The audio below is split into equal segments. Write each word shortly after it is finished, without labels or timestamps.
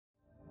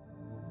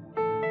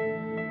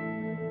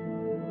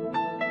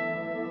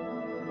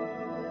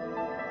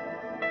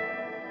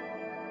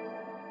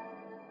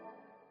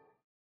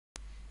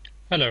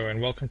Hello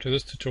and welcome to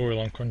this tutorial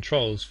on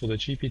controls for the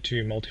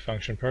GP2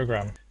 multifunction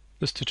program.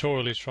 This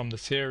tutorial is from the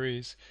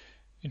series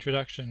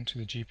Introduction to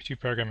the GP2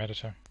 Program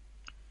Editor.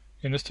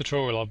 In this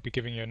tutorial I'll be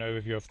giving you an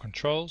overview of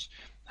controls,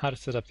 how to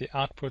set up the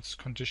outputs,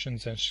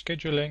 conditions and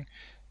scheduling,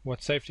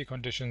 what safety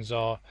conditions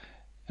are,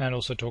 and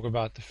also talk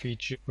about the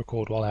feature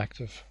record while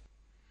active.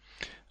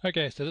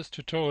 Okay, so this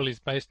tutorial is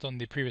based on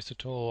the previous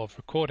tutorial of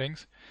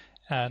recordings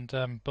and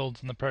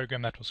builds on the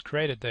program that was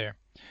created there.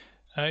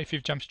 If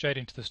you've jumped straight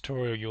into this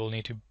tutorial, you'll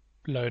need to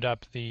load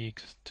up the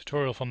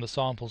tutorial from the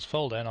samples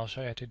folder, and I'll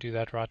show you how to do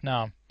that right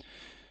now.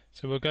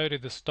 So we'll go to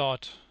the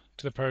start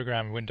to the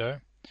program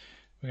window.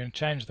 We're going to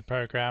change the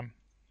program,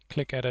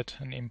 click edit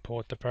and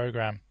import the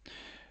program.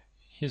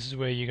 This is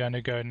where you're going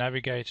to go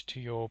navigate to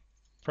your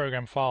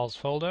program files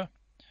folder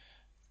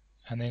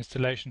and the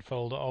installation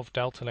folder of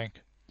Delta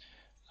Link.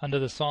 Under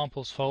the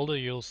samples folder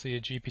you'll see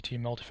a GPT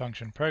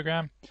multifunction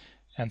program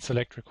and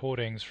select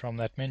recordings from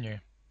that menu.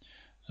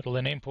 It'll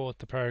then import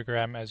the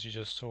program as you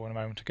just saw a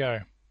moment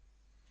ago.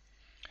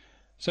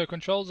 So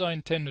controls are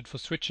intended for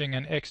switching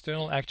an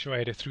external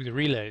actuator through the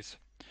relays.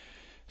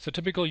 So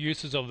typical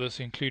uses of this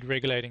include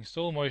regulating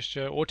soil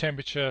moisture or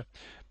temperature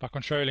by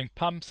controlling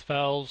pumps,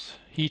 valves,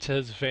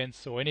 heaters,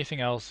 vents or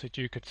anything else that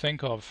you could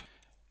think of.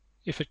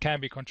 If it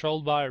can be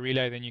controlled by a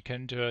relay, then you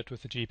can do it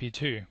with the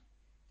GP2.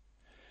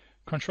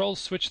 Controls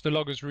switch the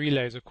logger's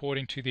relays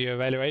according to the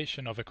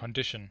evaluation of a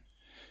condition.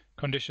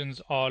 Conditions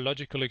are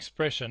logical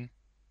expression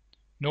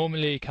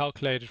normally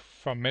calculated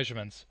from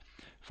measurements.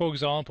 For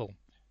example,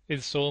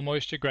 is soil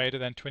moisture greater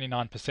than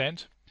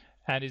 29%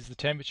 and is the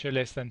temperature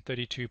less than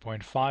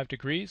 32.5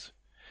 degrees?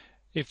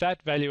 If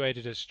that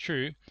evaluated as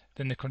true,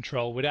 then the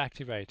control would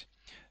activate.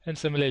 And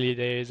similarly,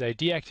 there is a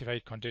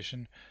deactivate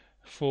condition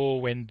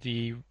for when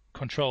the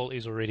control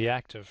is already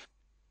active.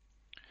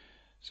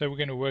 So we're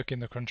going to work in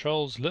the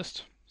controls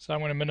list. So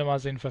I'm going to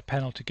minimize the info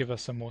panel to give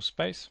us some more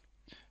space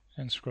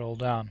and scroll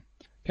down.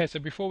 Okay, so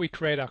before we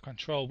create our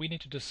control, we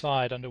need to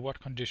decide under what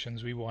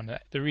conditions we want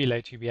the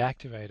relay to be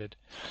activated.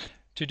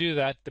 To do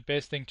that, the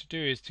best thing to do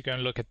is to go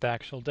and look at the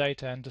actual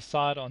data and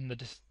decide on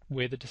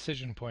where the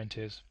decision point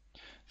is.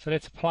 So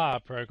let's apply our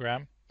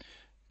program,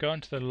 go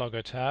into the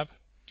Logger tab,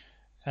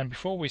 and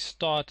before we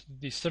start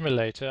the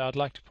simulator, I'd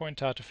like to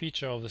point out a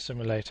feature of the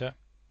simulator,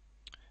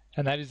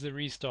 and that is the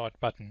restart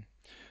button.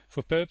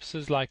 For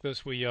purposes like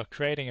this where you're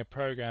creating a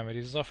program, it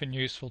is often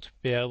useful to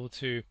be able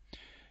to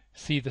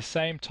see the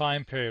same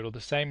time period or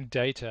the same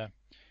data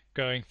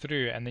going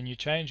through, and then you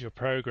change your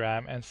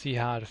program and see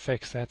how it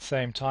affects that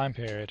same time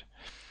period.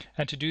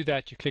 And to do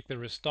that, you click the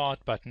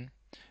restart button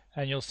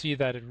and you'll see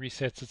that it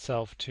resets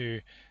itself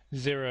to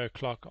 0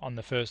 o'clock on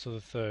the 1st of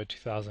the 3rd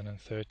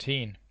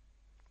 2013.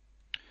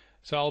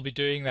 So I'll be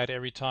doing that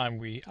every time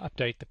we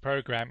update the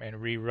program and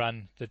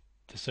rerun the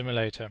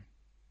simulator.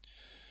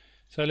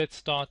 So let's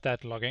start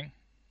that logging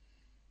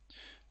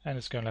and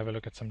let's go and have a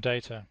look at some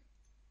data.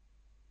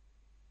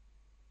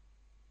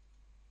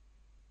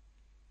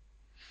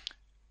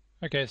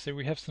 Okay, so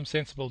we have some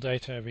sensible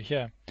data over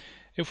here.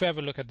 If we have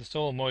a look at the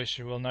soil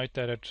moisture, we'll note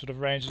that it sort of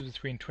ranges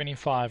between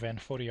 25 and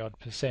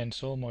 40%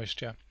 soil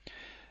moisture.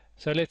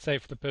 So let's say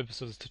for the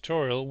purpose of this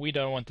tutorial, we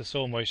don't want the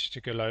soil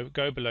moisture to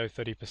go below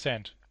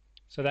 30%.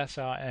 So that's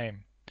our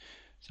aim.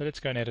 So let's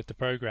go and edit the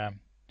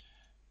program.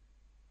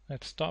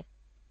 Let's stop,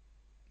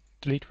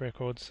 delete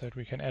records so that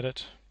we can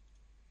edit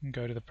and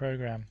go to the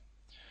program.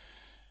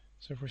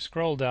 So if we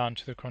scroll down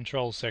to the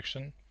controls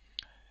section,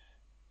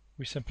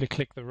 we simply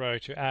click the row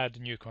to add a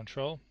new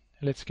control.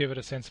 Let's give it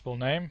a sensible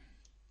name.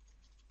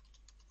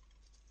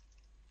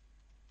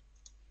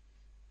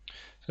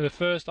 So the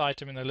first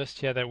item in the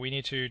list here that we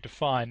need to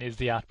define is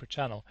the output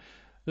channel.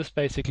 This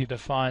basically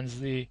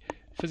defines the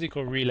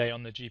physical relay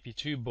on the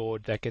GP2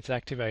 board that gets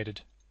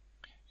activated.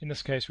 In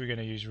this case we're going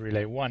to use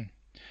relay 1.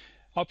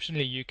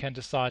 Optionally, you can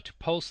decide to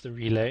pulse the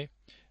relay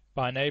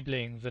by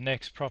enabling the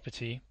next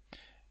property,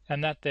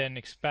 and that then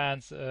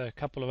expands a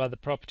couple of other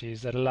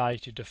properties that allow you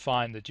to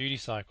define the duty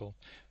cycle,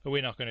 but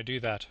we're not going to do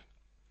that.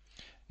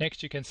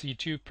 Next you can see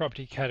two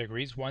property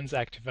categories, one's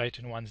activate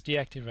and one's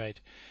deactivate.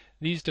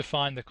 These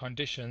define the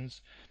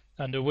conditions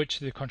under which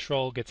the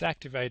control gets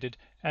activated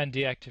and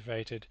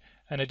deactivated,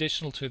 and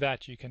additional to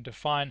that you can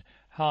define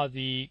how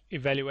the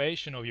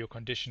evaluation of your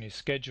condition is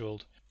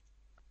scheduled.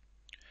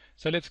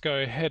 So let's go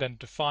ahead and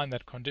define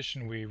that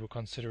condition we were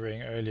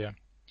considering earlier.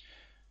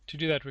 To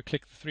do that, we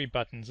click the three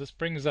buttons. This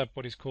brings up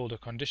what is called a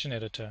condition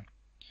editor.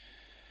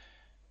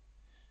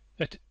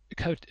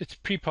 It's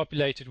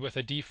pre-populated with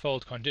a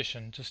default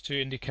condition just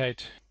to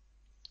indicate,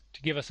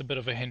 to give us a bit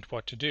of a hint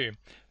what to do.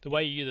 The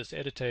way you use this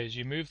editor is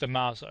you move the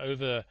mouse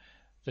over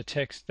the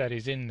text that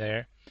is in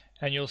there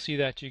and you'll see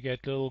that you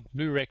get little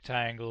blue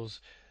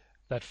rectangles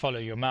that follow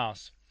your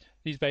mouse.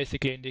 These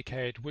basically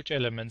indicate which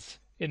elements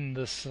in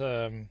this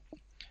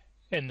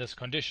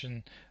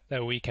condition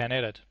that we can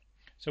edit.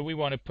 So we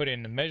want to put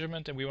in the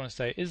measurement and we want to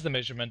say, is the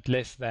measurement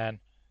less than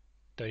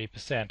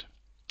 30%?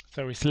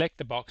 So we select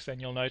the box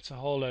and you'll notice a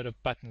whole load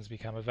of buttons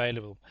become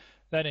available.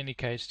 That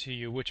indicates to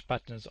you which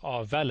buttons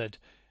are valid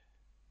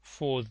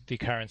for the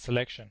current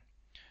selection.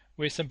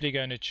 We're simply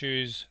going to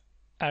choose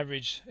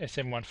average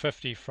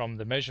SM150 from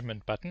the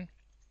measurement button.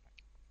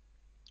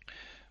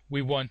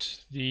 We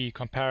want the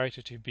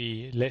comparator to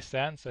be less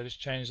than, so let's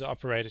change the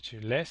operator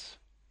to less.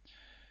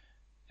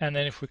 And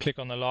then if we click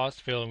on the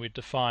last field, and we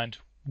defined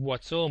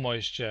what soil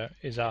moisture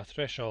is our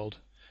threshold,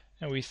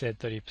 and we said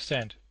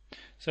 30%.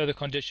 So the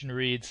condition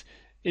reads,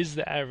 is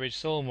the average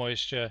soil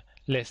moisture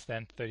less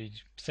than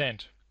 30%?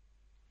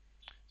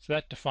 So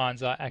that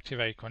defines our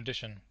activate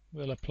condition.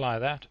 We'll apply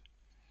that.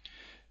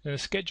 And the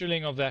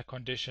scheduling of that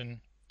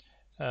condition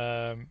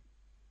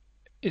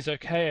is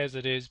okay as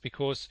it is,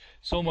 because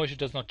soil moisture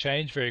does not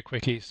change very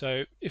quickly.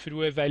 So if it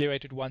were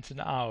evaluated once an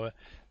hour,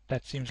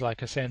 that seems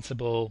like a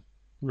sensible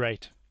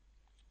rate.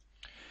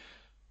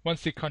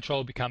 Once the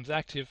control becomes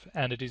active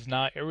and it is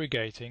now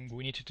irrigating,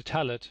 we need to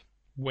tell it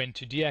when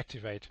to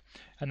deactivate,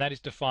 and that is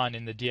defined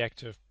in the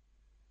deactive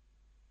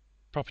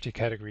property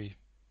category.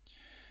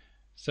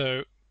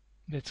 So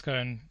let's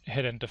go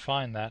ahead and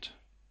define that.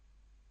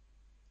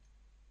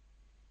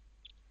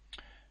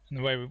 And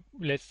the way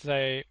let's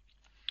say,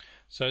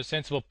 so a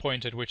sensible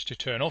point at which to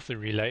turn off the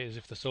relay is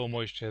if the soil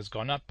moisture has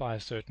gone up by a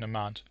certain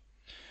amount.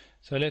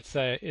 So let's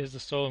say, is the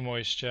soil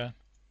moisture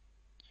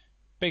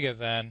bigger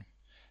than,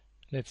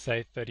 let's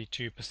say,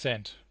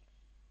 32%?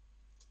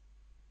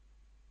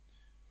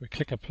 We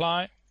click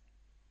apply.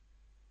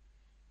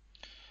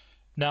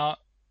 Now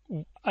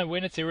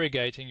when it's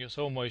irrigating, your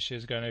soil moisture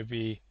is going to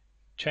be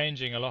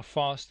changing a lot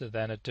faster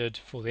than it did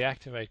for the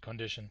activate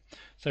condition.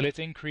 So let's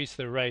increase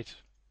the rate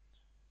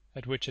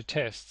at which it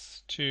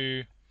tests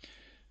to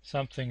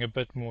something a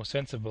bit more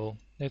sensible.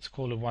 Let's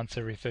call it once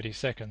every 30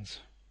 seconds.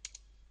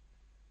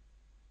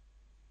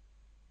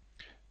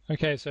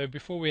 Okay, so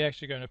before we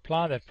actually go and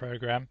apply that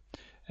program,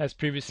 as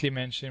previously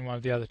mentioned in one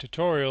of the other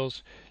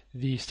tutorials,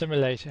 the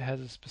simulator has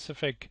a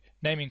specific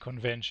naming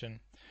convention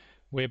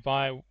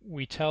whereby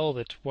we tell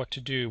it what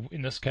to do,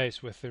 in this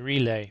case with the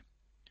relay.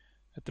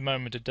 At the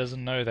moment it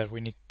doesn't know that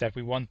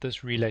we want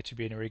this relay to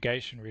be an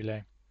irrigation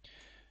relay.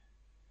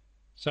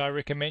 So I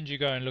recommend you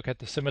go and look at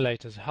the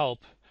simulator's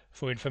help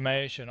for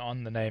information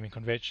on the naming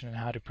convention and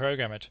how to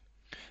program it.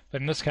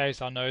 But in this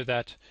case I know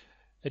that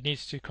it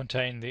needs to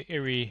contain the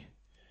irri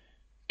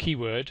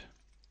keyword,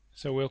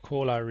 so we'll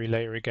call our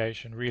relay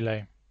irrigation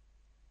relay.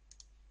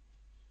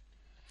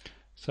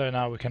 So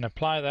now we can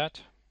apply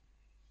that.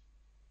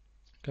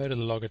 Go to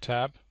the logger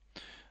tab.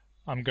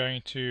 I'm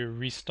going to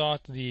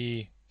restart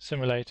the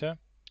simulator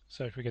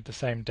so that we get the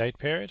same date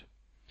period,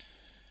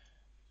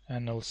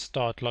 and it'll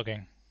start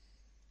logging.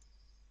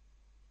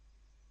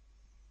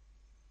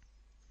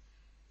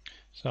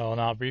 So I'll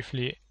now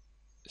briefly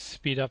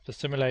speed up the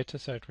simulator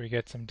so that we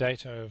get some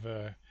data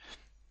over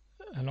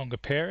a longer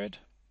period.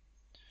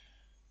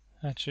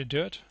 That should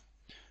do it.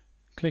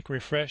 Click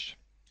refresh,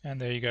 and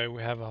there you go,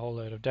 we have a whole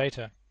load of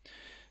data.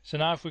 So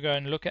now if we go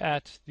and look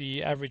at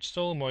the average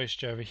soil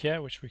moisture over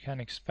here, which we can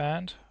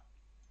expand,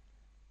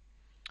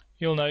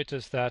 you'll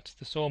notice that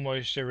the soil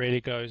moisture really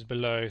goes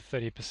below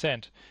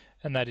 30%,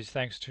 and that is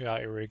thanks to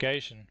our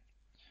irrigation.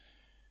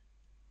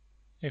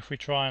 If we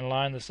try and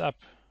line this up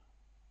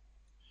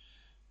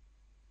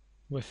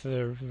with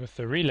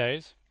the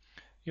relays,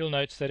 you'll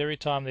notice that every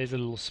time there's a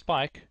little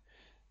spike,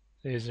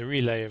 there's a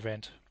relay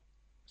event.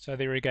 So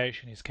the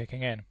irrigation is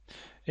kicking in.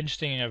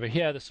 Interesting, over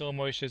here the soil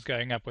moisture is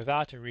going up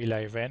without a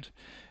relay event,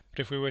 but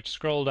if we were to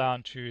scroll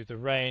down to the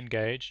rain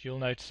gauge, you'll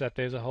notice that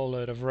there's a whole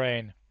load of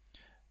rain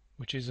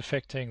which is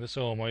affecting the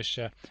soil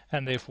moisture,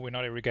 and therefore we're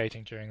not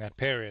irrigating during that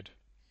period.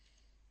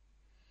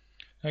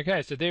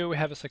 Okay, so there we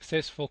have a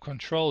successful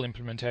control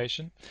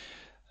implementation.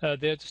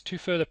 There's two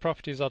further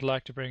properties I'd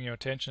like to bring your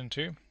attention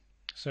to.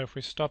 So if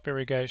we stop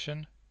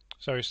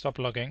stop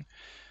logging,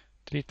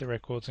 delete the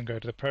records and go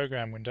to the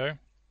program window.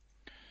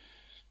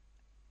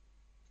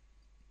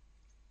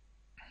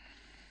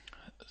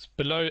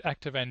 Below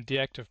active and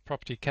deactive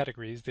property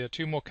categories, there are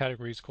two more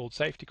categories called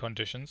safety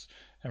conditions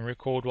and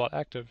record while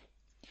active.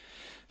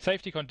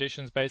 Safety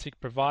conditions basically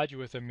provide you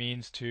with a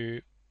means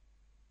to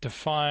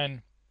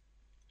define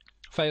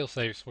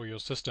fail-safes for your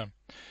system.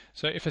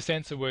 So if a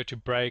sensor were to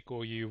break,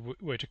 or you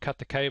were to cut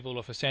the cable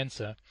off a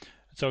sensor,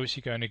 it's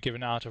obviously going to give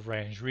an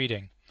out-of-range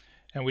reading,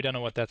 and we don't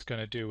know what that's going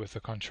to do with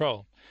the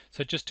control.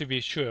 So just to be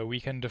sure, we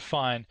can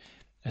define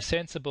a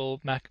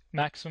sensible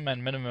maximum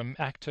and minimum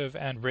active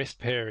and rest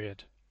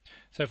period.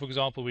 So for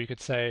example, we could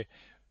say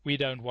we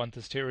don't want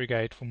this to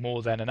irrigate for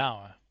more than an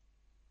hour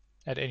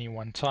at any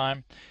one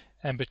time,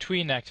 and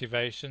between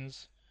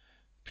irrigations,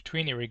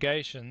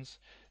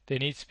 there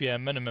needs to be a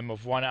minimum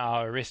of 1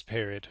 hour rest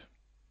period,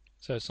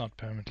 so it's not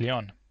permanently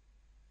on.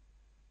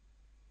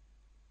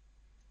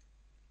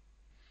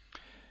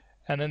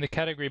 And then the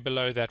category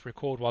below that,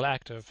 record while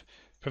active,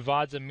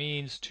 provides a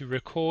means to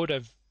record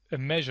a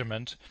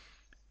measurement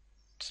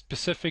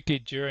specifically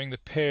during the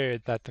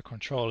period that the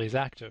control is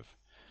active.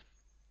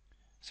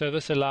 So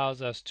this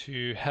allows us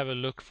to have a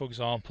look, for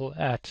example,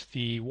 at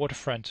the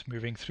waterfront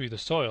moving through the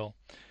soil,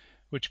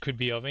 which could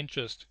be of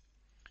interest.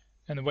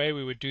 And the way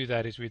we would do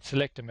that is we'd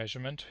select a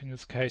measurement, in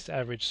this case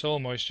average soil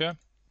moisture,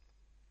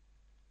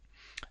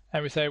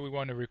 and we say we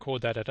want to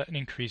record that at an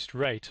increased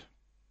rate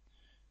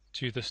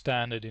to the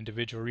standard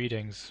individual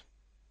readings.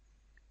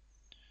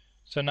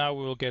 So now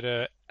we will get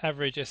an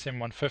average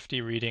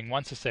SM150 reading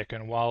once a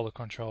second while the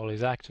control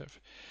is active.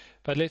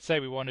 But let's say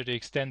we wanted to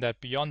extend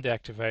that beyond the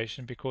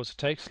activation because it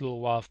takes a little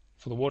while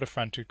for the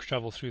waterfront to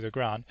travel through the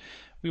ground.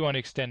 We want to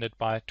extend it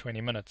by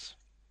 20 minutes.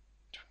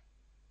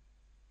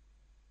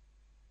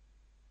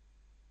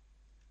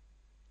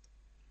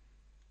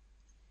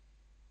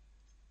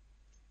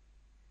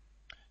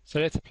 So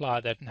let's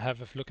apply that and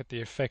have a look at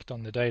the effect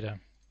on the data.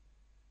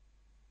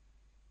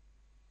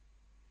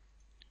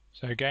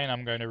 So again,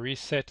 I'm going to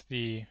restart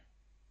the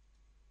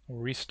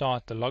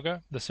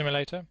logger, the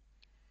simulator,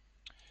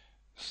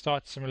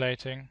 start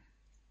simulating,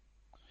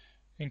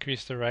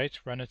 increase the rate,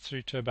 run it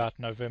through to about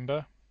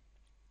November.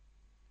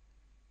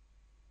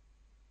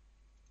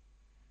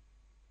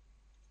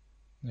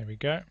 There we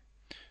go.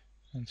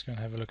 Let's go and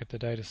have a look at the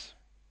data.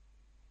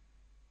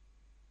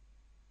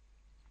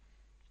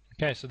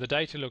 Okay, so the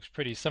data looks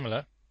pretty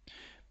similar,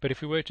 but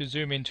if we were to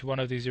zoom into one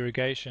of these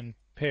irrigation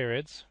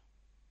periods,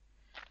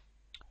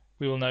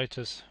 we will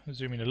notice,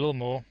 zoom in a little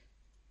more,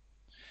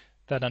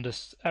 that under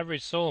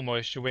average soil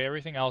moisture, where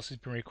everything else has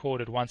been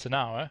recorded once an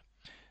hour,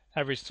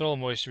 average soil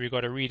moisture we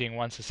got a reading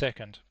once a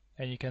second,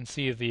 and you can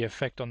see the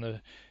effect on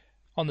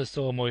the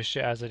soil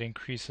moisture as it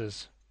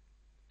increases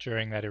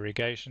during that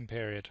irrigation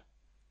period.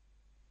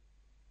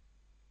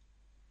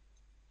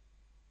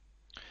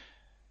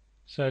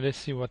 So let's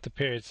see what the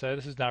period. So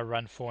this is now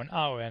run for an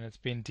hour and it's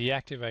been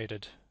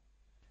deactivated,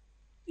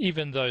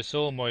 even though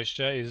soil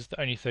moisture is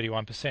only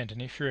 31%.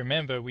 And if you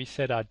remember, we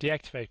said our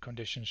deactivate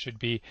condition should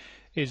be,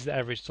 is the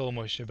average soil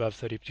moisture above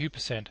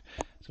 32%.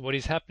 So what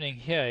is happening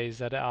here is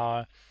that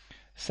our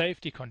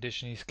safety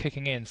condition is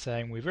kicking in,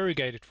 saying we've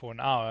irrigated for an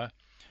hour,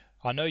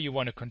 I know you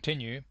want to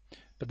continue,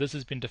 but this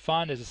has been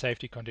defined as a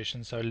safety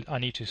condition, so I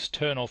need to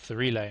turn off the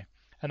relay.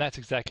 And that's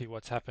exactly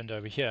what's happened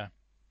over here.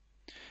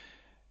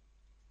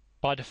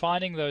 By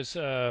defining those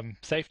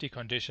safety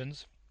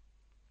conditions,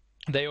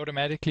 they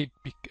automatically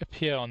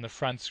appear on the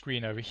front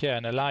screen over here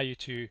and allow you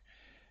to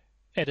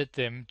edit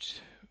them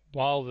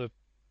while the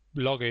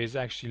logger is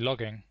actually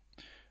logging,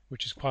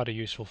 which is quite a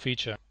useful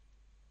feature.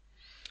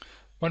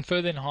 One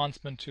further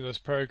enhancement to this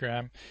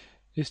program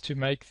is to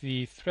make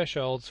the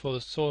thresholds for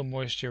the soil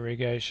moisture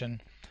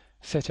irrigation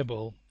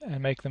settable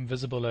and make them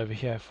visible over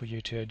here for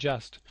you to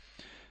adjust.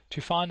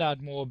 To find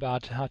out more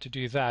about how to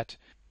do that,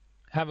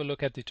 have a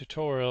look at the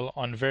tutorial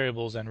on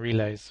variables and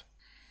relays.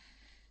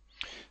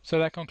 So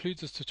that concludes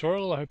this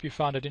tutorial. I hope you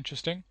found it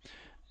interesting,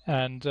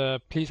 and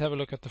please have a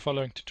look at the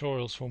following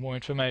tutorials for more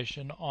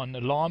information on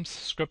alarms,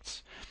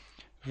 scripts,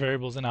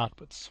 variables and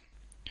outputs.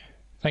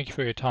 Thank you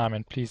for your time,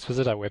 and please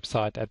visit our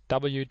website at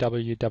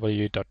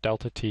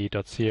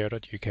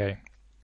www.deltat.co.uk.